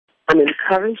I'm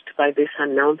encouraged by this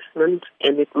announcement,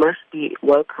 and it must be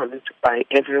welcomed by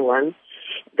everyone.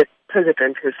 The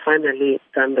President has finally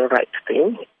done the right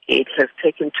thing. It has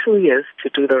taken 2 years to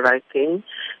do the right thing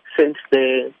since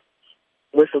the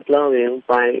whistleblowing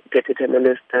by Deputy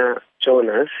Minister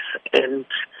Jonas, and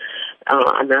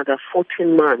another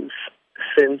 14 months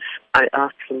since I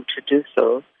asked him to do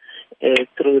so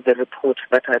through the report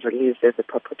that I released as a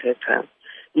Public Protector.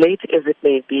 Late as it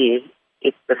may be,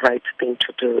 it's the right thing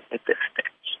to do at this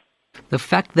stage. The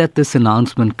fact that this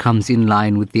announcement comes in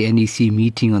line with the NEC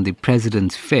meeting on the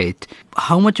President's fate,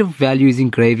 how much of value is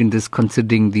engraved in this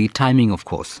considering the timing, of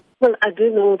course? Well, I do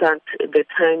know that the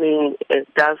timing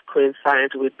does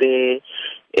coincide with the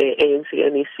ANC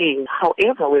NEC.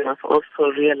 However, we must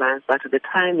also realize that the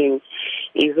timing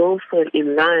is also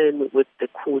in line with the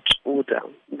court order.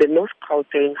 The North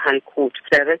Gauteng High Court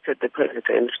directed the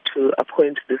President to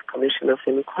appoint this Commission of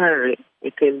Inquiry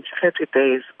within 30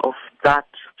 days of that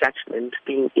judgment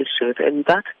being issued, and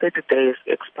that 30 days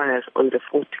expires on the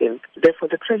 14th. Therefore,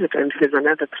 the President has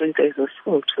another 3 days or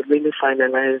so to really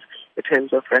finalize the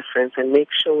terms of reference and make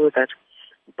sure that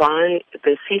by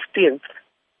the 15th,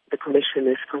 the Commission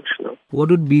is functional. What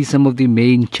would be some of the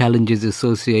main challenges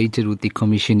associated with the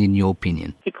Commission, in your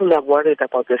opinion? People are worried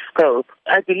about the scope.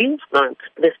 I believe that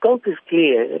the scope is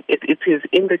clear. It is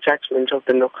in the judgment of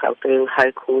the North Gauteng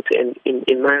High Court and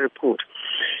in my report.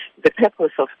 The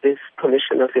purpose of this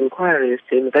Commission of Inquiry is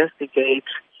to investigate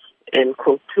and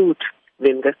conclude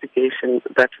the investigation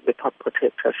that the Public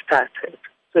Protector started.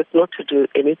 So it's not to do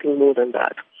anything more than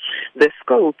that. The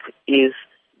scope is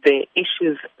the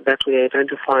issues that we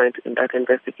identified in that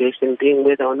investigation being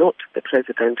whether or not the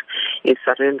President is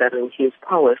surrendering his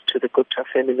powers to the Gupta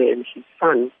family and his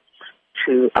son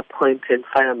to appoint and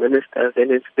fire ministers, and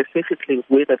it's specifically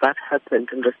whether that happened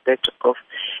in respect of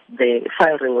the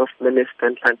firing of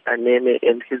Minister Nhlanhlanene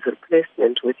and his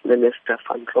replacement with Minister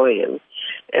Van Rooyen,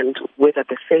 and whether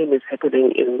the same is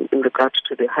happening in regard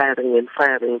to the hiring and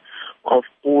firing of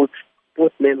both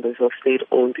members of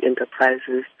state-owned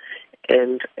enterprises,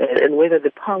 and whether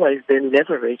the power is then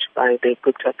leveraged by the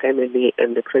Gupta family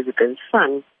and the President's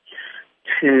son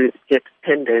to get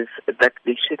tenders that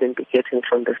they shouldn't be getting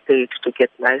from the state, to get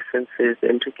licenses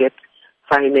and to get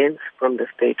finance from the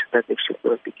state that they should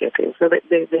not be getting. So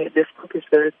the scope is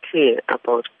very clear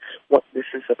about what this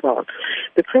is about.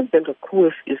 The President, of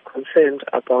course, is concerned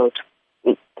about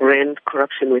grand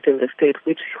corruption within the state,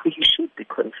 which he should be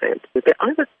concerned. The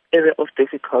other area of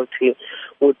difficulty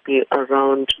would be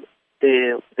around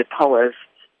the powers,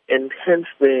 and hence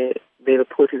the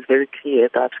report is very clear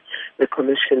that the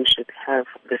Commission should have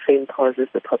the same powers as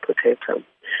the Public Protector.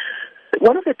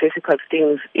 One of the difficult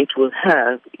things it will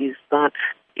have is that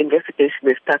investigation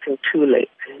is starting too late,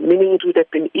 meaning it would have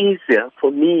been easier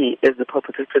for me as the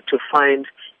Public Protector to find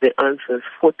the answers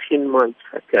 14 months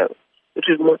ago. It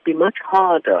would be much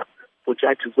harder for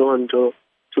Judge Zondo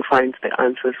to find the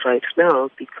answers right now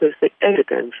because the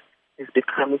evidence has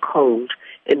become cold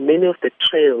and many of the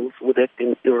trails would have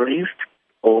been erased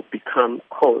or become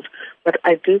cold. But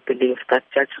I do believe that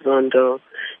Judge Zondo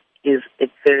is a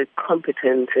very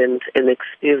competent and an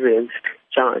experienced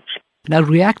judge. Now,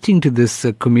 reacting to this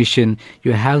commission,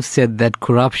 you have said that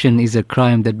corruption is a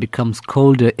crime that becomes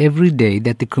colder every day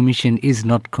that the commission is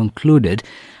not concluded.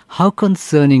 How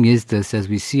concerning is this as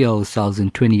we see ourselves in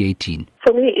 2018?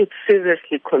 For me, it's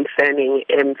seriously concerning,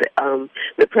 and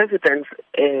the President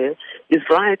is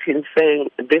right in saying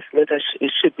this matter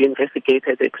should be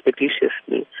investigated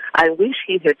expeditiously. I wish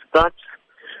he had that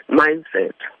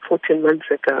mindset 14 months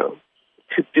ago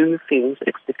to do things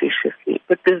expeditiously.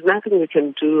 But there's nothing we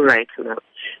can do right now.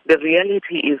 The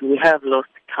reality is we have lost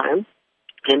time,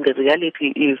 and the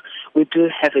reality is we do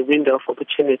have a window of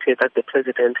opportunity that the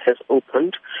President has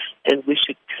opened, and we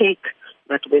should take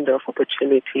that window of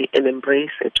opportunity and embrace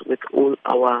it with all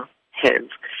our hands.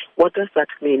 What does that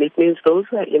mean? It means those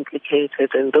who are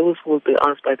implicated and those who will be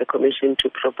asked by the Commission to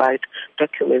provide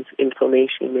documents,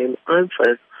 information, and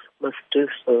answers must do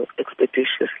so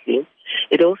expeditiously.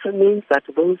 It also means that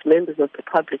those members of the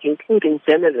public, including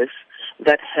journalists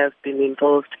that have been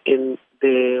involved in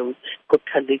the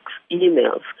Gupta Leaks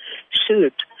emails,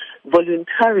 should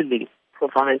voluntarily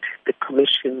provide the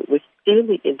Commission with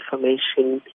any information